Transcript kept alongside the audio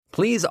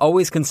Please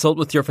always consult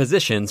with your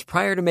physicians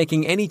prior to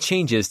making any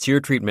changes to your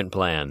treatment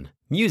plan.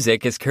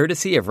 Music is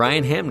courtesy of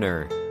Ryan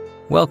Hamner.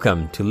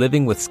 Welcome to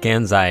Living with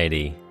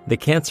Scanxiety, the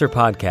Cancer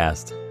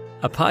Podcast,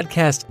 a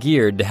podcast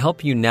geared to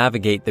help you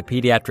navigate the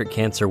pediatric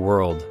cancer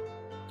world.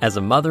 As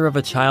a mother of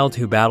a child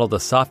who battled a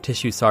soft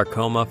tissue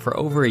sarcoma for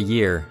over a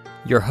year,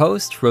 your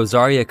host,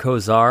 Rosaria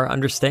Kozar,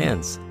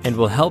 understands and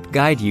will help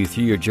guide you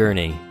through your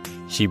journey.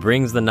 She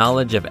brings the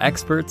knowledge of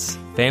experts,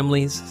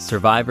 families,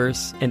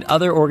 survivors, and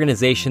other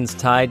organizations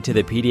tied to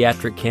the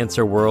pediatric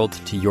cancer world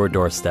to your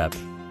doorstep.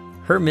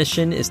 Her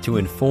mission is to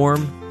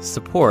inform,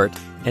 support,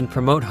 and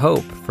promote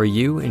hope for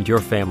you and your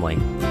family.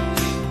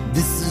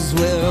 This is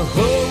where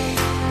hope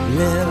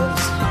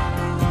lives.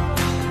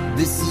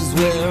 This is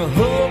where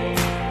hope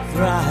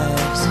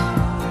thrives.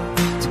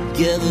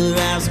 Together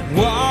as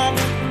one,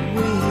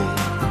 we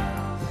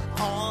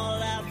all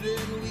laugh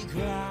and we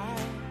cry.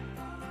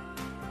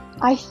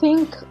 I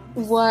think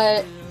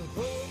what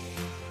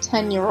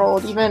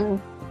 10-year-old,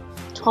 even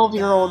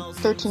 12-year-old,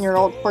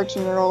 13-year-old,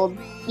 14-year-old,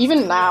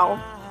 even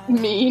now,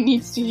 me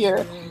needs to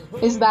hear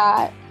is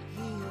that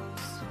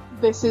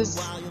this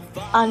is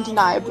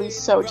undeniably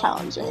so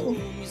challenging.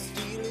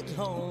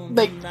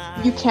 Like,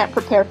 you can't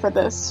prepare for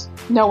this.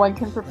 No one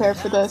can prepare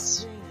for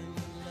this.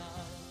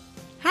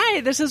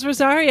 Hi, this is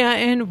Rosaria,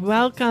 and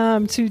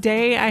welcome.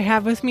 Today I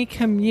have with me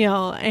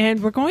Camille,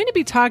 and we're going to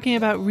be talking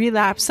about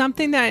relapse,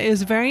 something that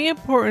is very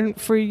important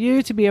for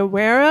you to be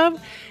aware of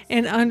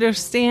and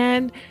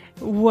understand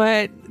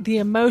what the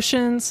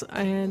emotions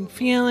and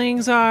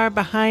feelings are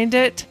behind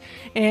it.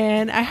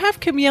 And I have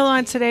Camille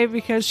on today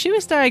because she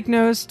was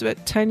diagnosed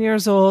at 10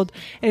 years old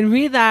and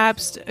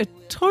relapsed a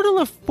total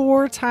of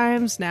 4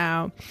 times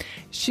now.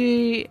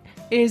 She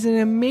is an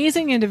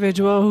amazing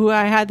individual who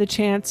I had the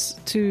chance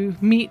to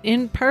meet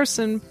in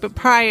person but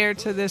prior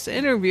to this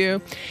interview.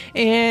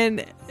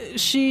 And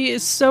she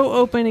is so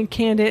open and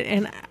candid,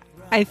 and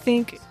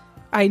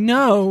I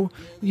know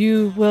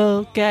you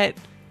will get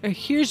a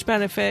huge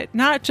benefit,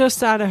 not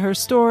just out of her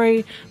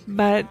story,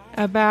 but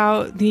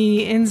about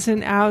the ins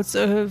and outs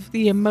of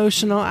the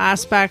emotional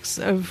aspects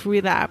of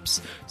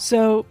relapse.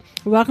 So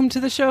welcome to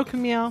the show,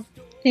 Camille.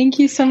 Thank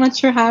you so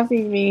much for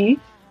having me.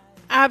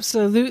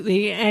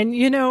 Absolutely. And,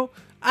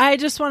 I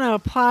just want to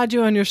applaud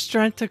you on your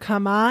strength to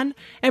come on.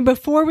 And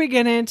before we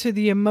get into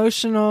the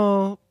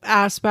emotional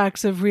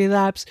aspects of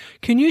relapse,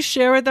 can you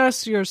share with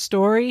us your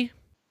story?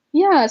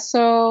 Yeah,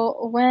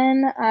 so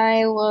when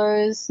I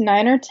was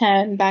 9 or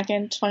 10 back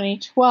in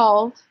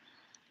 2012,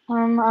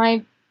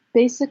 I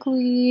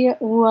basically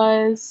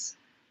was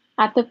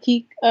at the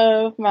peak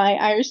of my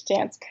Irish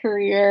dance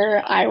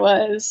career. I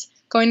was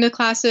going to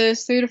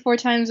classes 3 to 4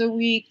 times a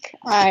week.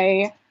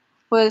 I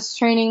was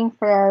training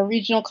for our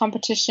regional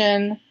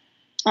competition.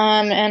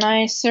 And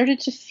I started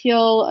to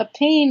feel a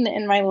pain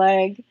in my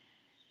leg,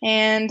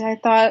 and I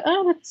thought,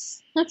 oh,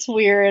 that's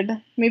weird.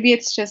 Maybe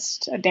it's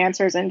just a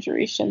dancer's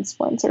injury, shin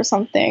splints or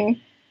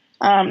something,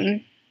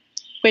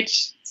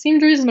 which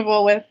seemed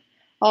reasonable with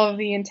all of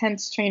the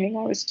intense training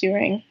I was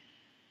doing.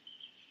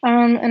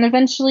 And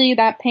eventually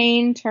that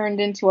pain turned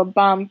into a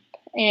bump,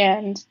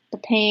 and the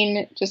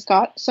pain just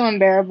got so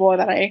unbearable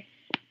that I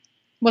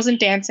wasn't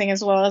dancing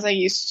as well as I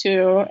used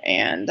to,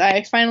 and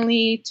I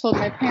finally told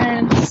my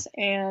parents,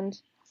 and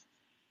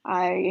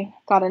I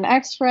got an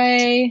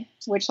x-ray,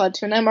 which led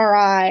to an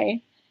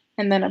MRI,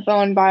 and then a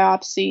bone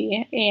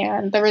biopsy,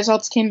 and the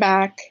results came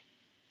back,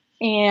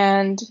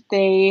 and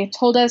they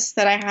told us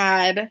that I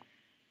had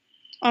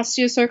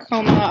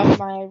osteosarcoma of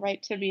my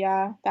right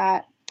tibia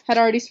that had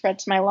already spread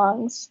to my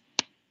lungs.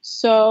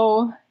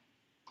 So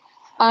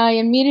I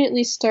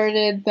immediately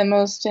started the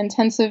most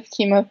intensive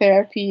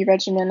chemotherapy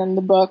regimen in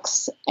the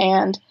books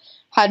and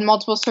had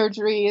multiple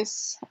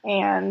surgeries,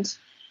 and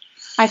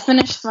I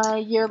finished my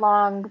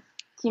year-long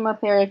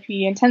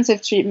chemotherapy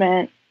intensive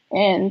treatment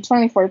in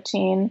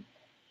 2014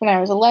 when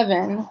I was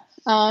 11.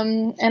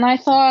 And I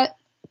thought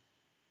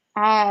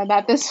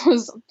that this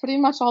was pretty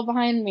much all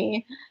behind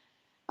me.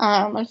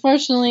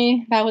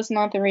 Unfortunately, that was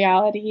not the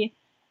reality.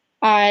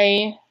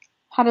 I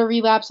had a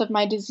relapse of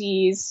my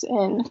disease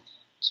in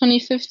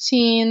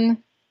 2015,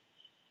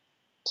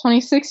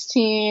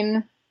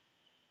 2016,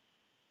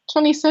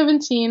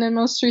 2017, and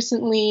most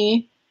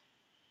recently,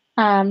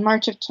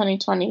 March of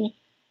 2020.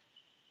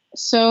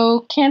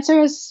 So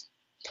cancer has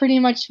pretty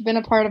much been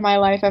a part of my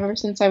life ever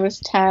since I was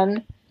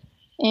 10,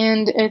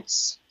 and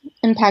it's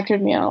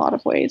impacted me in a lot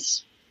of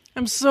ways.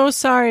 I'm so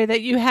sorry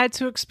that you had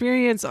to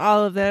experience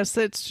all of this.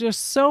 It's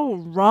just so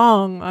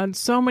wrong on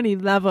so many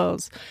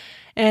levels.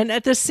 And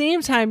at the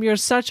same time, you're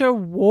such a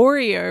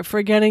warrior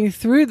for getting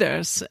through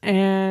this.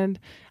 And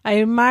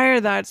I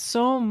admire that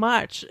so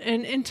much.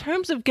 And in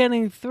terms of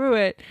getting through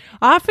it,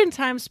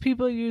 oftentimes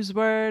people use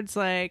words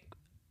like,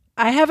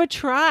 I have a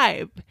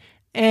tribe,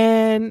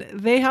 and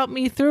they helped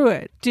me through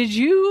it. Did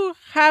you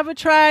have a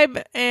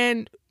tribe?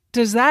 And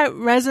does that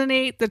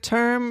resonate, the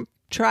term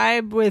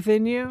tribe,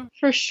 within you?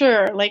 For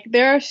sure. Like,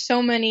 there are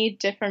so many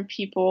different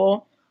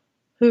people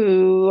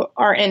who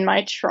are in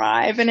my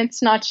tribe, and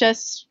it's not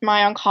just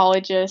my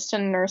oncologist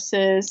and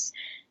nurses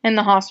and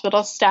the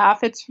hospital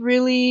staff. It's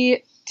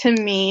really, to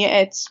me,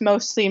 it's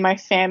mostly my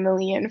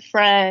family and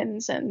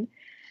friends and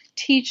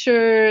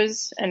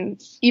teachers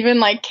and even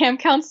like camp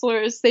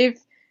counselors. They've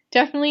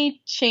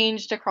definitely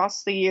changed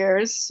across the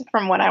years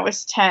from when I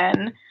was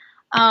 10.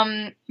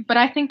 But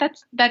I think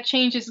that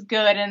change is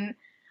good, and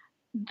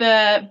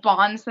the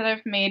bonds that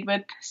I've made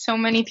with so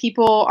many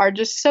people are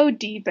just so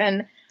deep,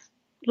 and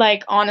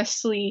like,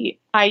 honestly,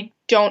 I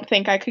don't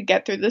think I could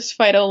get through this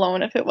fight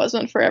alone if it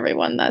wasn't for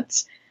everyone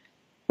that's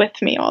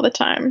with me all the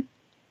time.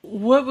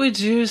 What would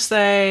you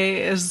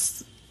say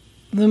is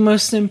the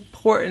most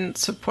important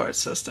support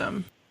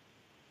system?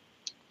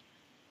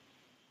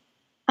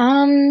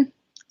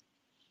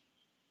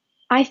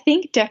 I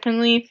think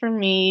definitely for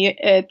me,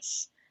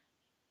 it's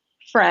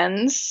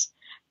friends.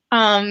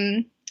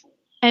 And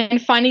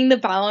finding the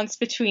balance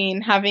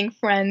between having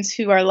friends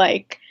who are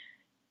like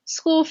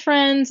school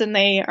friends and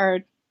they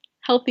are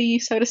healthy,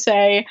 so to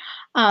say.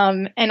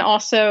 And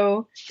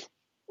also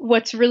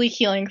what's really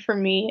healing for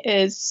me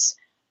is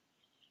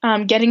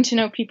getting to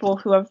know people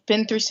who have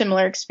been through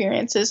similar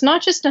experiences,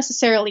 not just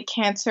necessarily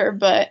cancer,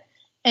 but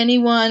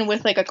anyone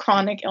with like a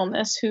chronic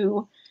illness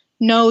who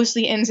knows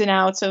the ins and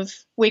outs of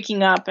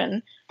waking up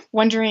and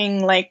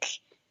wondering, like,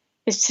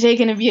 is today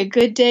going to be a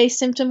good day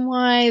symptom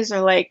wise,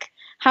 or like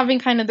having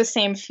kind of the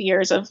same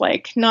fears of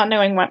like not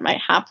knowing what might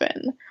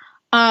happen.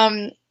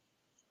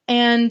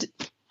 And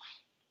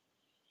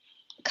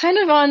kind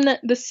of on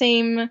the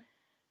same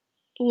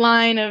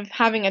line of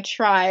having a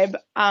tribe,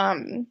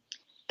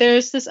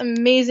 there's this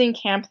amazing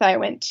camp that I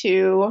went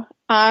to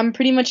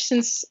pretty much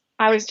since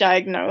I was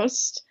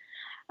diagnosed,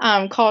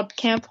 called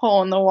Camp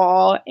Hole in the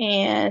Wall,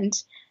 and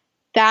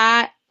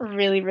that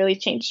really, really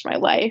changed my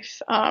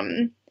life.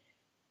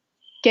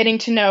 Getting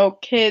to know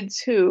kids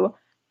who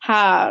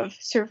have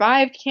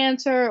survived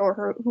cancer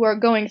or who are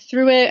going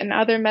through it and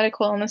other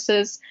medical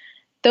illnesses,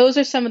 those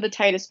are some of the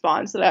tightest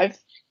bonds that I've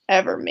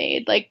ever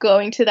made. Like,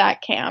 going to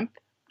that camp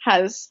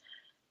has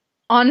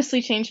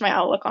honestly changed my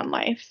outlook on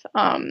life.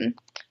 And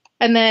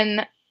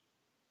then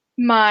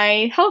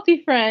my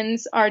healthy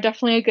friends are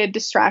definitely a good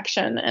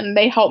distraction, and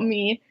they help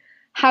me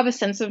have a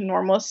sense of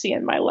normalcy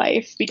in my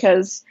life,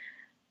 because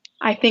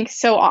I think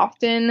so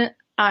often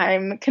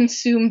I'm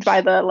consumed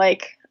by the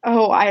like,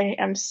 oh, I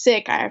am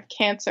sick, I have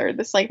cancer,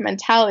 this like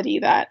mentality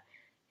that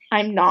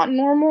I'm not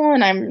normal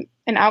and I'm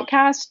an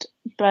outcast.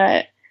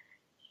 But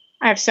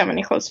I have so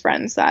many close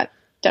friends that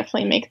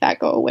definitely make that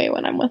go away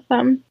when I'm with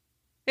them.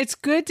 It's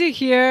good to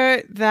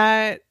hear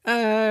that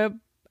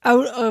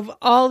out of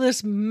all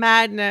this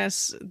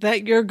madness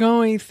that you're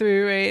going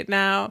through right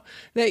now,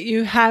 that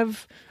you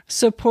have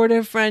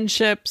supportive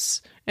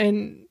friendships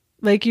and,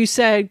 like you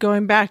said,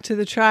 going back to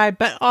the tribe,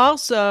 but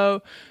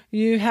also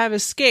you have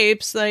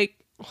escapes like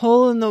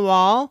Hole in the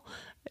Wall,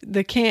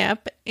 the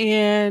camp,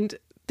 and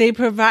they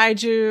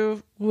provide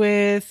you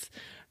with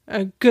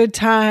a good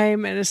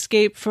time and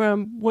escape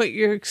from what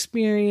you're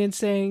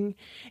experiencing.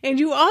 And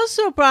you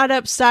also brought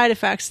up side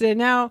effects. And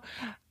now,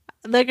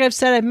 like I've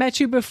said, I've met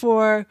you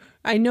before.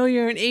 I know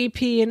you're in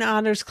AP and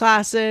honors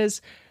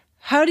classes.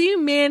 How do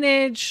you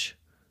manage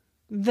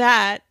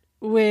that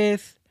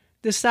with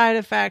the side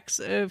effects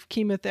of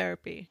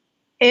chemotherapy?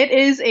 It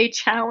is a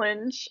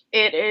challenge.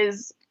 It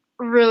is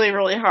really,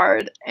 really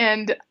hard.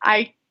 And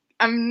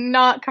I'm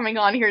not coming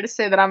on here to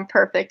say that I'm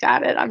perfect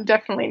at it. I'm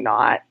definitely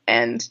not.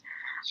 And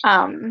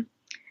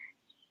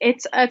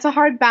it's a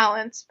hard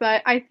balance.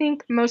 But I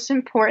think most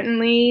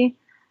importantly,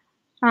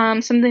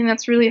 something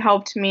that's really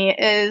helped me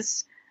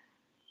is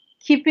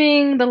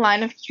keeping the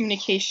line of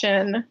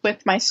communication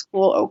with my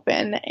school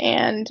open,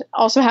 and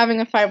also having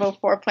a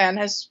 504 plan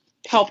has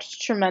helped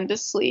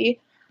tremendously.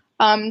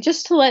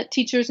 Just to let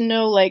teachers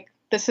know, like,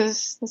 this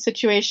is the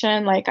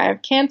situation, like, I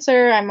have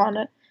cancer, I'm on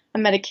a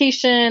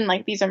medication,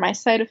 like, these are my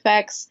side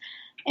effects.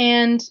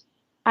 And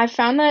I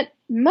found that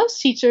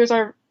most teachers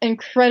are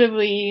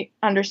incredibly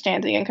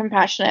understanding and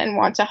compassionate and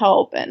want to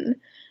help, and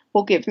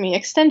will give me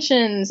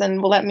extensions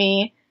and will let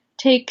me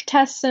take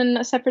tests in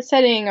a separate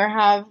setting or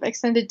have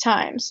extended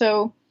time.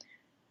 So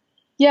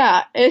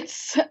yeah,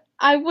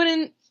 I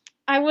wouldn't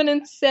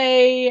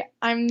say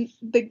I'm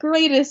the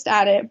greatest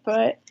at it,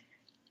 but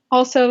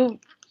also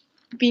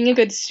being a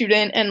good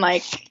student and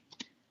like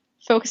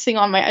focusing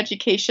on my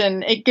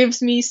education, it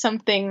gives me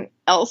something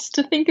else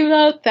to think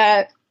about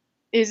that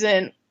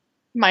isn't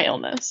my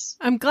illness.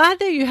 I'm glad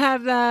that you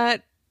have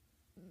that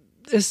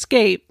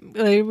escape.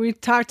 Like, we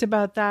talked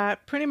about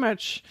that pretty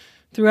much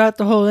throughout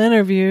the whole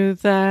interview,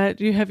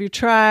 that you have your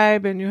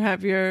tribe and you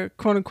have your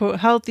quote unquote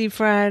healthy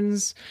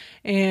friends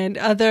and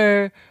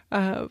other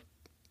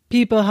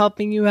people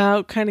helping you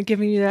out, kind of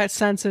giving you that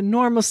sense of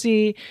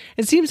normalcy.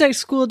 It seems like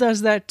school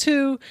does that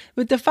too.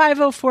 With the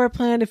 504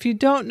 plan, if you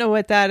don't know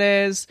what that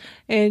is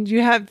and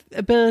you have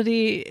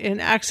ability and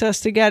access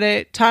to get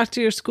it, talk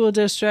to your school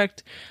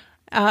district.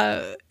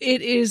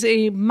 It is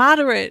a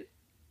moderate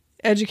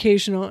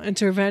educational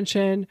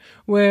intervention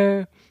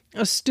where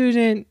a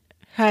student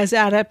has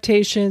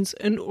adaptations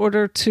in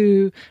order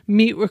to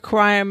meet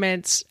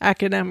requirements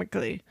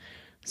academically.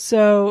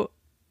 So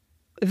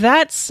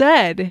that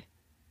said,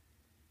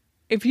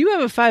 if you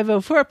have a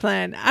 504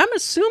 plan, I'm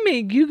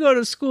assuming you go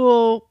to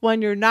school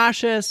when you're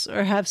nauseous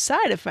or have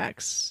side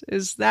effects.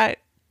 Is that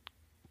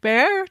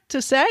fair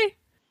to say?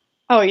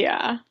 Oh,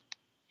 yeah.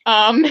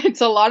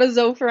 It's a lot of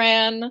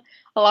Zofran,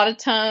 a lot of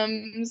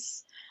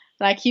Tums,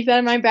 and I keep that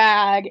in my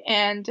bag,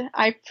 and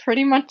I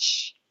pretty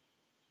much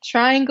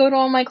try and go to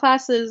all my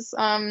classes.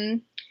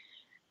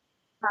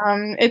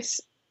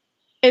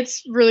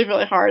 It's really,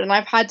 really hard, and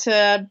I've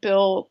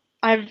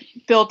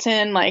built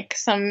in like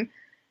some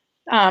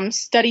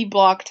study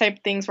block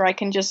type things where I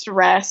can just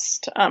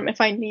rest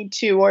if I need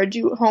to, or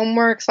do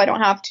homework so I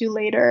don't have to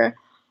later.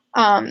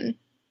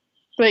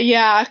 But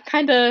yeah,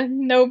 kind of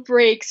no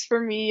breaks for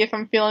me if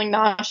I'm feeling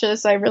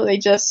nauseous. I really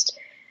just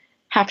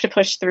have to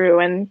push through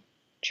and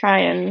try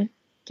and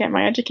get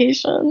my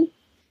education.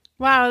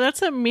 Wow,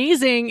 that's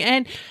amazing.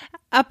 And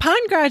upon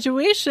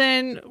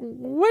graduation,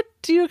 what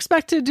do you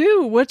expect to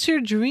do? What's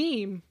your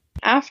dream?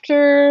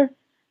 After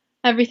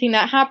everything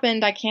that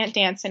happened, I can't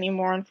dance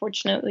anymore,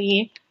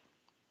 unfortunately.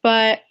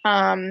 But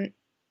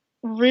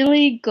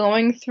really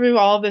going through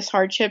all of this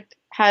hardship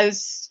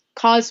has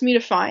caused me to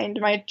find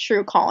my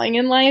true calling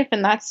in life,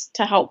 and that's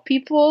to help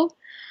people.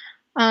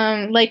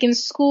 Like in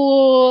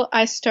school,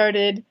 I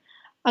started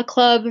a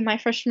club in my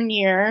freshman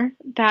year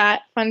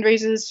that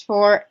fundraises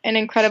for an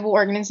incredible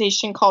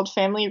organization called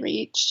Family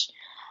Reach.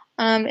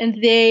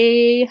 And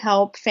they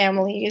help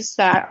families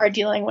that are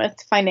dealing with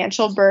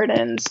financial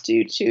burdens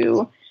due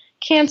to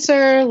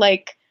cancer.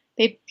 Like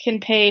they can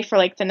pay for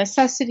like the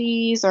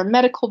necessities or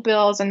medical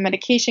bills and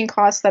medication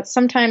costs that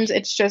sometimes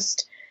it's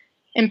just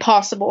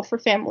impossible for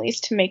families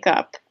to make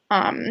up.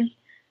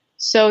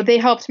 So they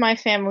helped my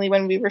family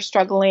when we were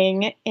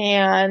struggling,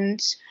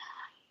 and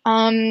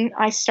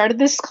I started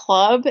this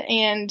club,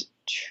 and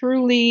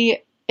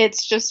truly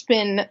it's just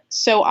been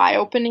so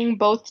eye-opening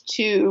both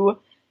to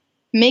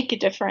make a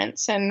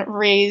difference and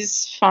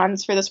raise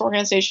funds for this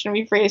organization.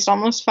 We've raised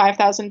almost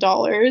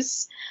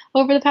 $5,000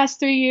 over the past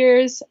 3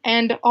 years,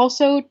 and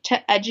also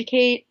to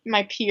educate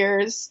my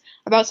peers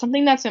about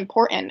something that's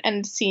important,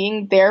 and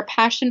seeing their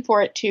passion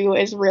for it too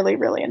is really,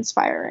 really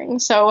inspiring.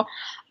 So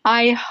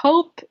I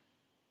hope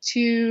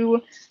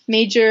to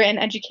major in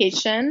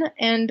education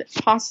and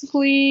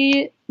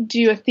possibly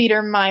do a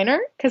theater minor,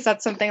 because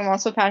that's something I'm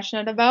also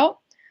passionate about.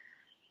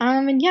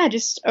 And yeah,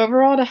 just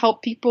overall to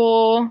help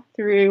people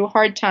through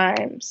hard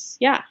times.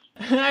 Yeah.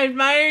 I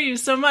admire you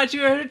so much.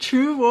 You are a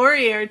true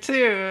warrior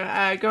too.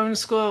 Going to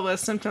school with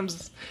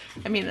symptoms.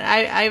 I mean,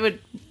 I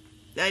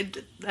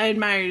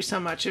admire you so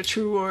much. A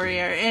true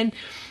warrior. And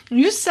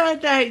you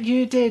said that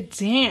you did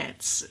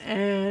dance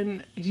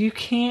and you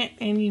can't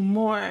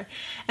anymore.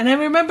 And I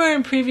remember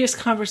in previous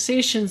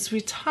conversations,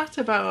 we talked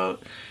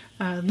about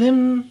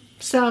limb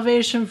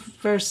salvation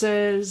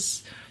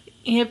versus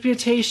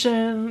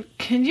amputation.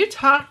 Can you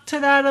talk to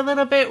that a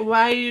little bit?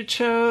 Why you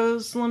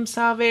chose limb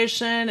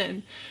salvation,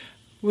 and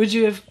would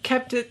you have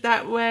kept it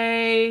that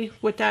way?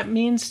 What that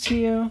means to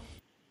you?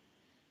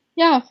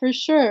 Yeah, for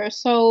sure.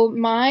 So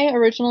my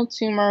original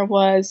tumor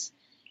was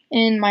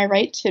in my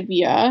right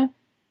tibia.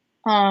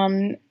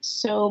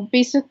 So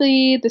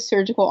basically the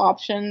surgical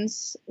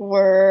options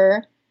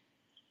were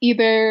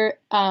either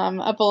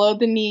a below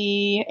the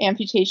knee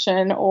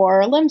amputation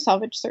or limb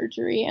salvage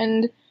surgery.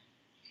 And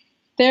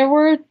there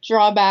were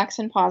drawbacks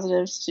and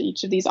positives to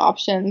each of these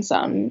options.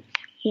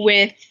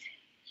 With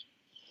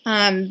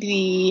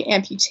the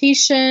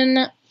amputation,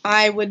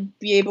 I would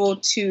be able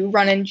to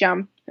run and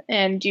jump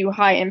and do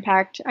high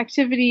impact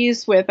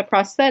activities with a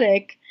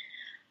prosthetic.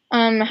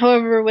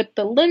 However, with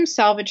the limb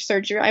salvage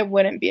surgery, I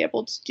wouldn't be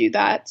able to do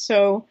that.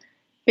 So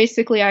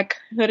basically I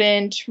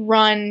couldn't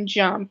run,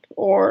 jump,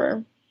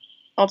 or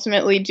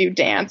ultimately do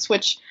dance,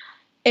 which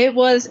it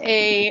was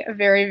a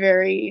very,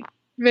 very,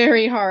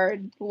 very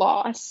hard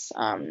loss.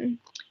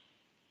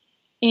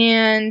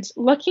 And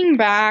looking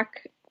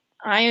back,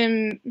 I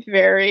am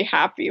very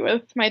happy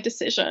with my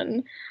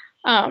decision.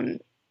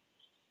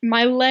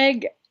 My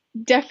leg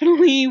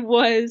definitely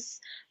was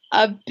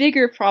a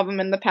bigger problem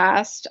in the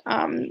past,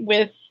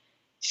 with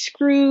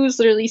screws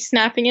literally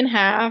snapping in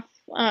half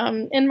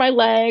in my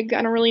leg.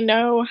 I don't really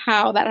know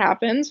how that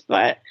happens,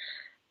 but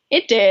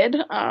it did.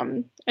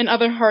 And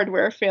other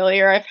hardware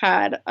failure. I've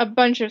had a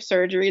bunch of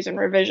surgeries and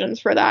revisions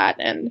for that,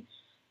 and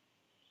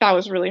that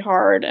was really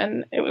hard,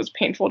 and it was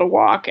painful to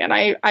walk. And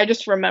I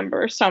just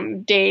remember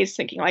some days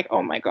thinking like,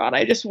 oh my God,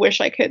 I just wish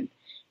I could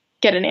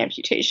get an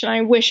amputation.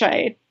 I wish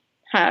I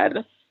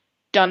had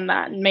done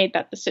that and made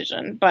that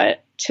decision.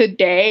 But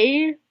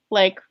today,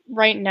 like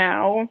right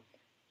now,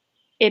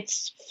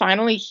 it's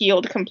finally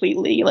healed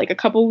completely. Like a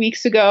couple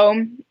weeks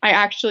ago, I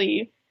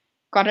actually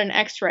got an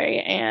x-ray,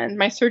 and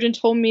my surgeon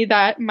told me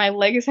that my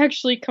leg is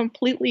actually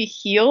completely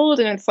healed,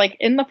 and it's like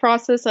in the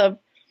process of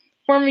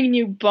forming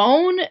new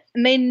bone,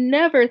 and they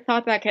never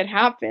thought that could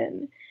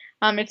happen.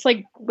 It's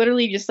like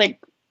literally just like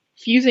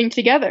fusing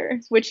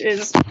together, which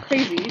is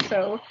crazy.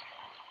 So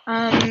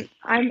I'm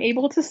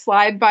able to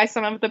slide by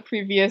some of the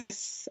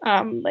previous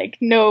like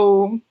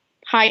no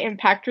high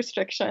impact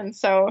restrictions.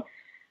 So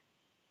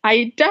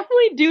I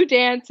definitely do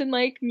dance in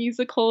like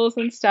musicals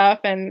and stuff.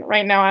 And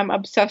right now I'm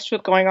obsessed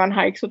with going on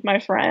hikes with my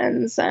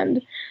friends.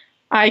 And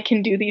I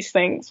can do these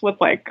things with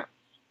like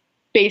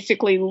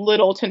basically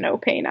little to no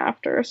pain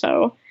after.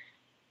 So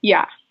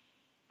yeah,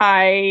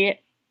 I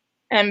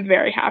am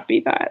very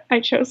happy that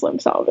I chose limb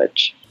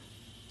salvage.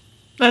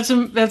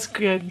 That's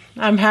good.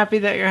 I'm happy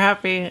that you're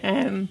happy,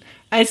 and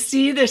I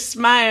see the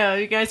smile.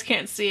 You guys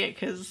can't see it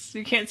because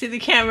you can't see the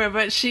camera,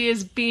 but she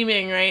is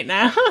beaming right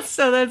now.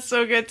 So that's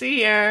so good to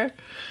hear.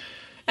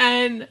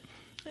 And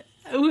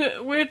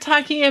we're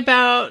talking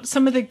about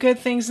some of the good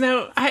things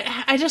now.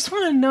 I just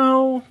want to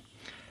know,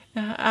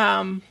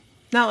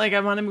 not like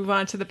I want to move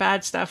on to the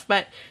bad stuff,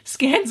 but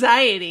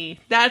scanxiety,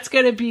 that's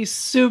going to be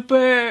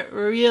super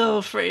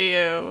real for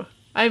you.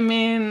 I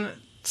mean,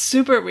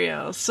 super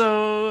real.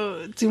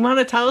 So do you want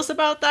to tell us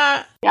about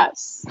that?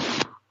 Yes.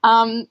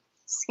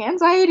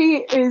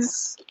 Scanxiety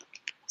is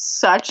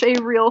such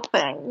a real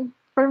thing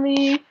for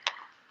me.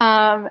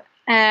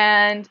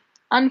 And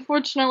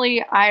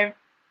unfortunately, I've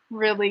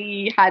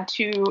really had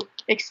to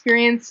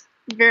experience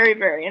very,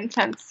 very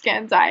intense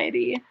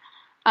scanxiety.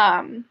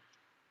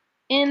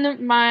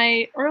 In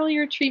my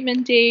earlier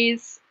treatment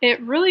days, it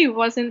really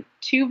wasn't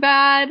too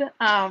bad.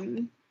 I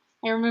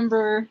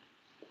remember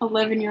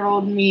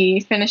 11-year-old me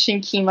finishing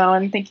chemo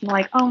and thinking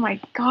like, oh my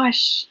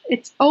gosh,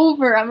 it's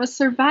over. I'm a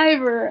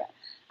survivor.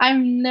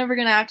 I'm never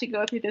going to have to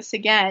go through this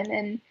again.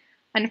 And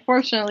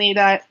unfortunately,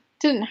 that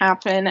didn't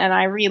happen. And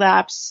I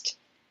relapsed,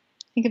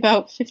 I think,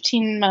 about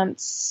 15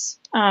 months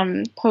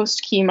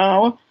post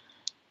chemo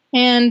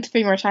and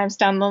 3 more times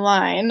down the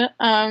line.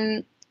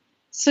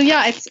 So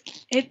yeah,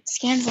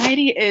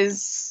 scanxiety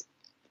is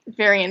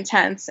very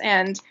intense.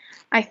 And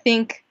I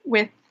think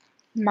with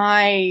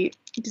my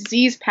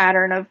disease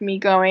pattern of me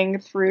going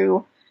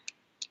through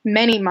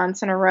many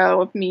months in a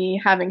row of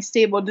me having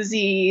stable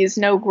disease,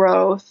 no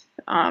growth,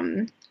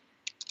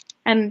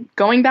 and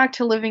going back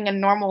to living a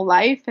normal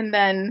life and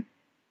then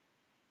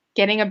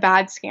getting a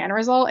bad scan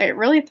result, it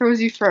really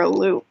throws you for a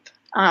loop.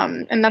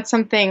 And that's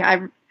something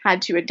I've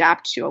had to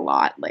adapt to a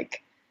lot.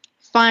 Like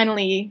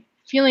finally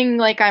feeling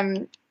like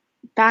I'm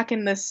back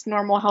in this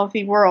normal,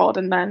 healthy world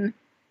and then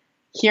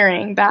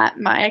hearing that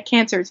my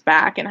cancer's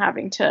back and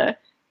having to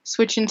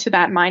switch into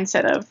that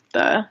mindset of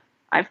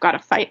I've got to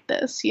fight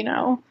this, you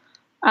know.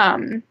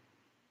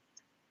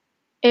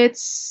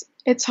 It's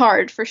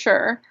hard for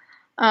sure.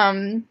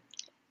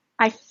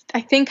 I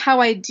think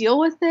how I deal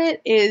with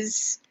it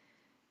is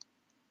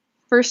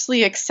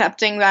firstly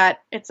accepting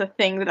that it's a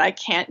thing that I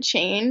can't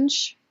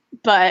change,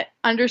 but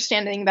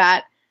understanding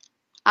that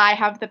I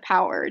have the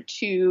power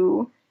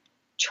to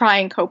try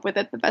and cope with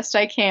it the best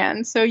I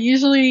can. So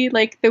usually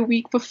like the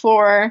week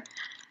before,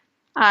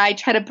 I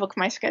try to book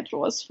my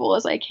schedule as full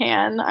as I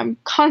can. I'm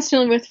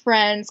constantly with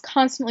friends,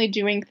 constantly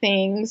doing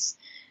things,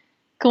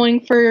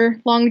 going for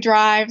long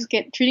drives,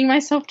 treating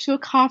myself to a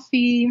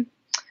coffee,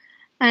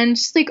 and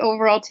just like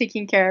overall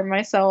taking care of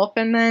myself.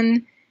 And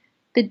then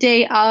the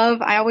day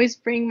of, I always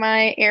bring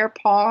my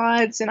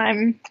AirPods and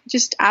I'm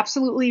just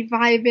absolutely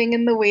vibing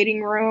in the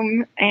waiting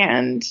room.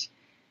 And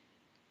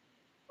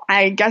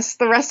I guess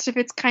the rest of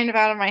it's kind of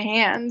out of my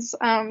hands,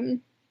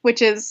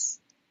 which is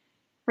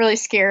really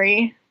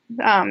scary.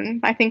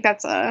 I think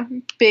that's a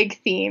big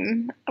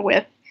theme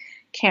with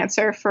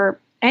cancer for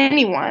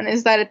anyone,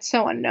 is that it's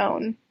so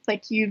unknown.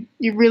 Like you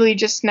really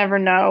just never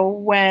know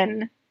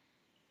when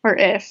or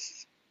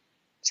if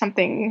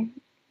something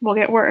will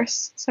get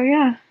worse. So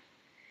yeah,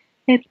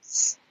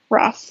 it's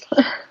rough.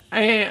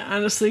 I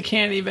honestly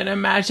can't even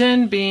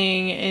imagine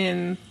being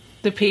in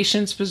the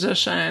patient's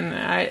position.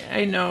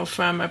 I know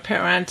from a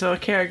parental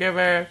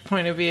caregiver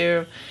point of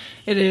view,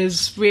 it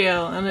is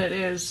real and it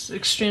is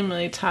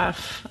extremely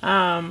tough.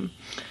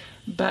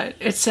 But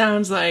it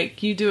sounds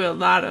like you do a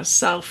lot of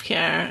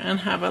self-care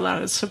and have a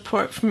lot of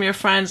support from your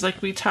friends,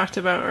 like we talked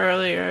about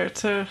earlier,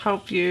 to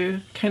help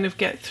you kind of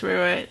get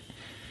through it.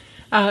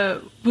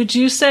 Would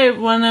you say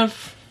one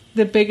of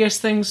the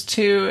biggest things,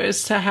 too,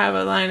 is to have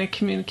a line of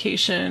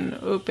communication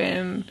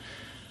open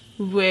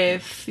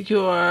with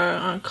your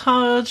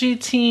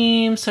oncology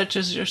team, such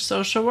as your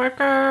social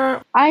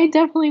worker? I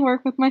definitely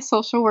work with my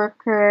social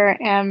worker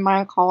and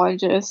my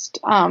oncologist.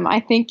 I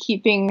think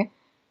keeping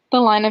the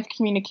line of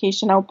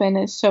communication open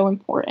is so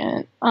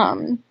important,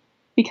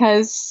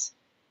 because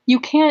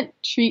you can't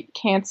treat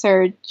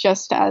cancer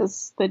just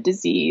as the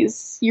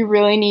disease. You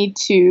really need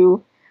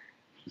to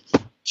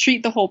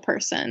treat the whole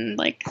person,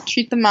 like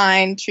treat the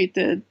mind, treat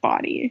the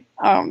body.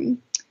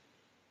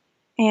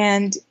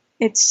 And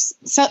it's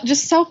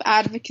just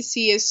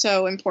self-advocacy is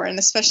so important,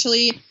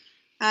 especially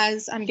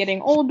as I'm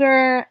getting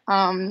older.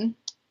 I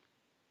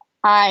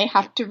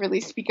have to really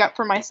speak up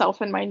for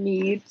myself and my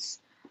needs.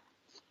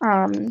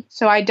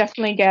 So I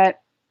definitely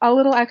get a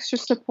little extra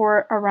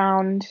support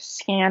around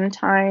scan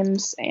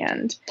times,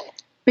 and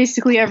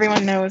basically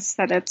everyone knows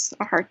that it's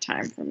a hard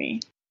time for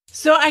me.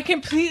 So I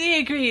completely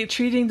agree.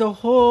 Treating the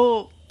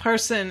whole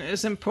person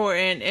is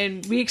important,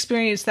 and we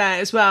experienced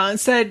that as well.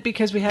 Instead,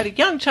 because we had a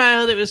young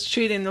child, it was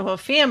treating the whole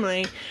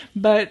family.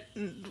 But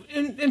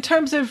in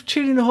terms of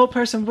treating the whole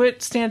person,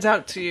 what stands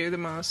out to you the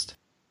most?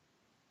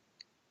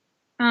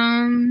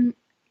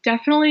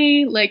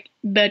 Definitely like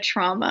the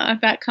trauma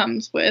that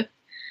comes with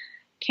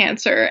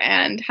cancer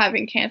and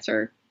having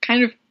cancer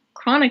kind of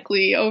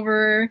chronically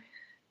over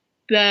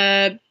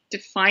the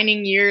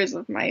defining years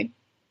of my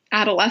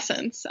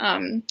adolescence.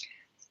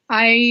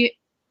 I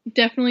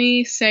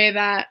definitely say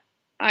that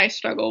I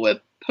struggle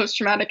with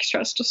post-traumatic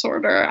stress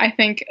disorder. I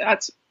think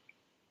that's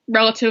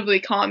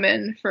relatively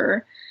common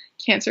for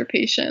cancer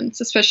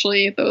patients,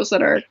 especially those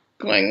that are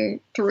going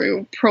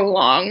through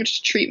prolonged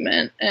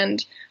treatment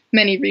and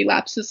many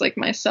relapses like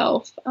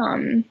myself.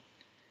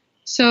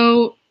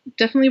 So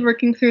definitely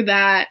working through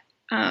that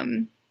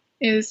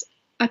is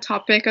a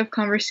topic of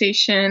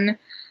conversation.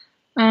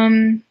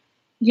 And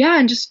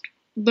just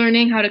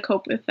learning how to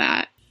cope with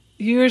that.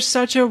 You're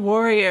such a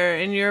warrior,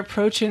 and you're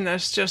approaching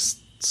this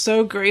just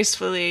so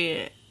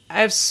gracefully.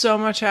 I have so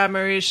much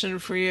admiration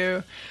for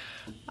you.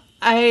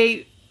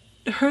 I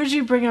heard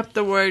you bring up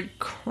the word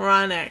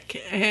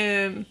chronic,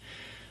 and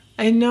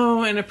I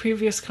know in a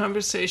previous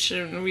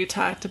conversation we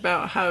talked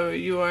about how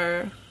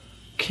your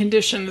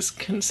condition is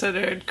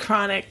considered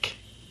chronic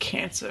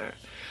cancer.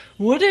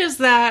 What does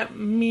that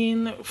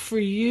mean for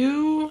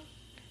you?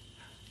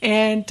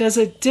 And does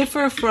it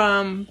differ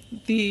from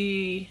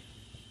the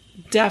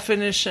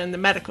definition, the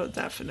medical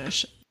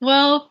definition?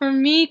 Well, for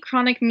me,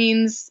 chronic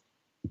means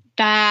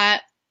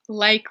that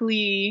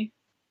likely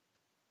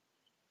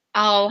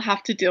I'll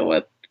have to deal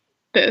with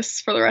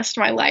this for the rest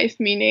of my life,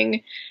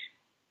 meaning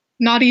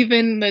not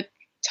even the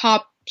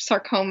top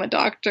sarcoma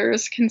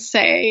doctors can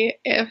say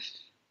if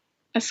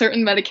a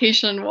certain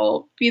medication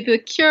will be the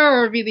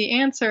cure or be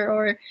the answer,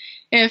 or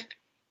if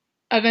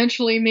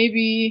eventually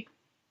maybe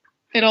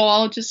it'll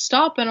all just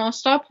stop and I'll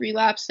stop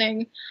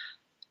relapsing.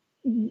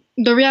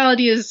 The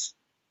reality is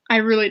I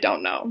really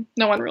don't know.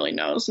 No one really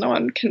knows. No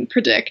one can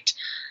predict.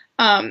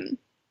 And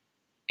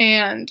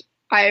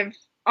I've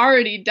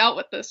already dealt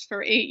with this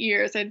for 8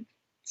 years. I'd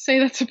say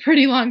that's a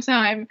pretty long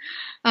time.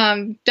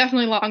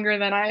 Definitely longer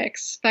than I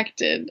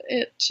expected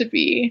it to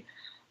be.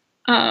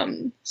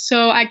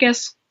 So I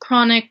guess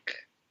chronic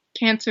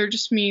cancer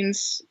just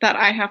means that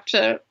I have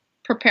to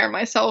prepare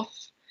myself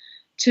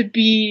to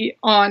be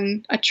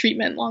on a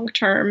treatment long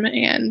term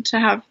and to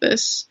have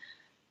this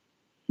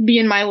be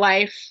in my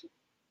life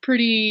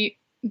pretty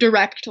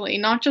directly,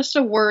 not just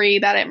a worry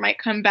that it might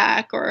come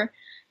back or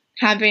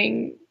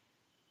having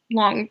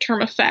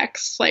long-term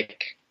effects.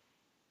 Like,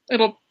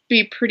 it'll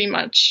be pretty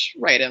much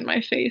right in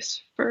my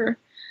face for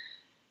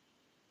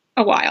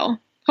a while.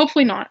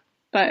 Hopefully not,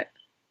 but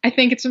I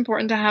think it's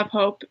important to have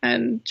hope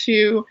and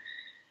to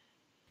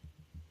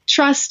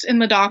trust in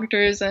the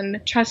doctors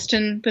and trust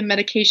in the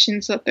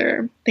medications that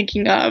they're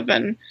thinking of.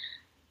 And,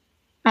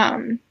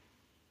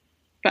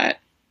 but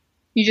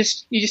you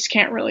just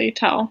can't really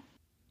tell.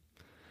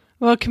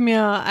 Well,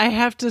 Camille, I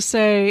have to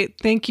say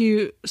thank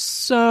you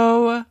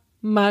so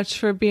much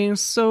for being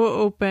so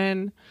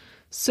open,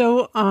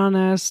 so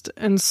honest,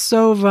 and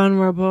so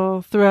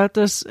vulnerable throughout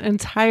this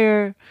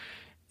entire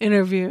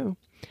interview.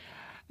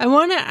 I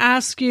want to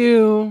ask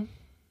you,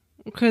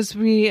 because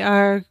we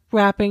are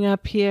wrapping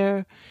up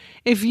here,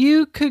 if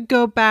you could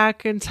go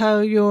back and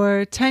tell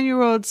your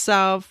 10-year-old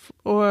self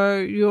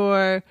or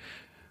your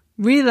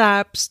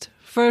relapsed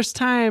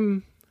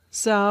first-time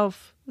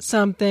self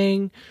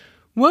something,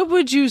 what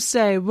would you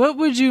say? What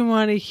would you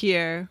want to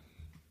hear?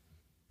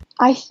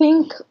 I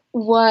think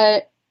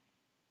what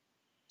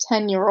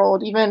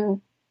 10-year-old,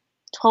 even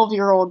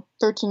 12-year-old,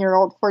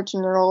 13-year-old,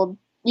 14-year-old,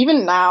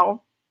 even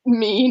now,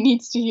 me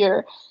needs to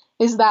hear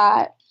is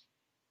that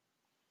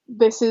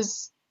this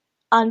is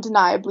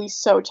undeniably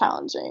so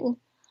challenging.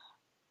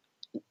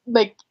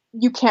 Like,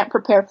 you can't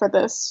prepare for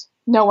this.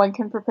 No one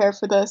can prepare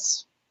for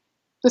this.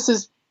 This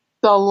is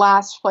the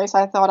last place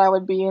I thought I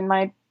would be in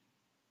my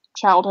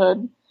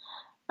childhood.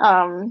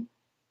 And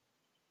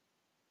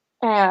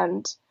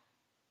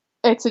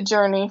it's a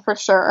journey for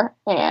sure.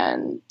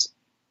 And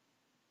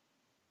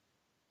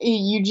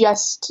you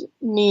just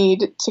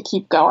need to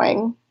keep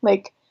going.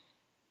 Like,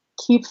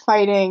 keep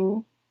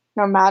fighting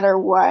no matter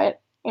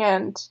what,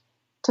 and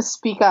to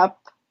speak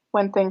up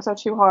when things are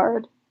too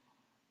hard.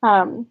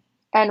 And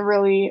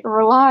really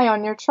rely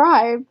on your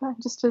tribe,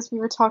 just as we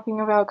were talking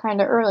about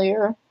kind of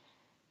earlier,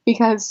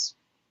 because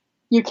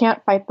you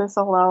can't fight this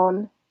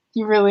alone.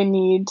 You really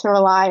need to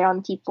rely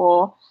on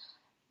people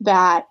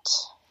that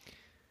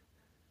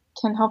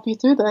can help you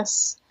through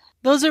this.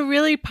 Those are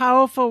really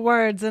powerful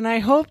words, and I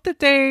hope that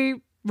they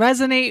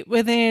resonate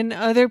within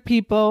other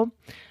people.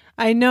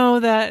 I know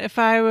that if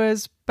I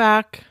was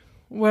back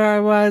where I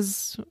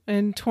was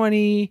in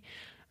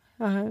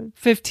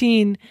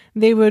 2015,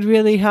 they would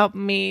really help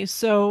me.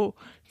 So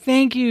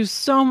thank you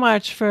so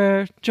much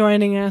for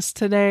joining us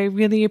today.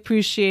 Really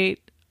appreciate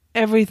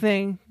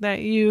everything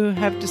that you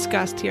have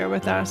discussed here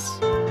with us.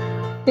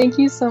 Thank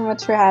you so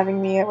much for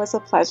having me. It was a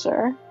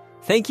pleasure.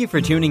 Thank you for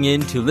tuning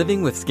in to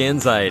Living with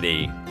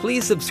Scanxiety.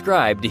 Please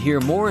subscribe to hear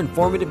more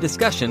informative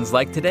discussions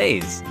like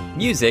today's.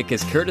 Music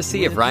is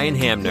courtesy of Ryan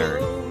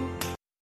Hamner.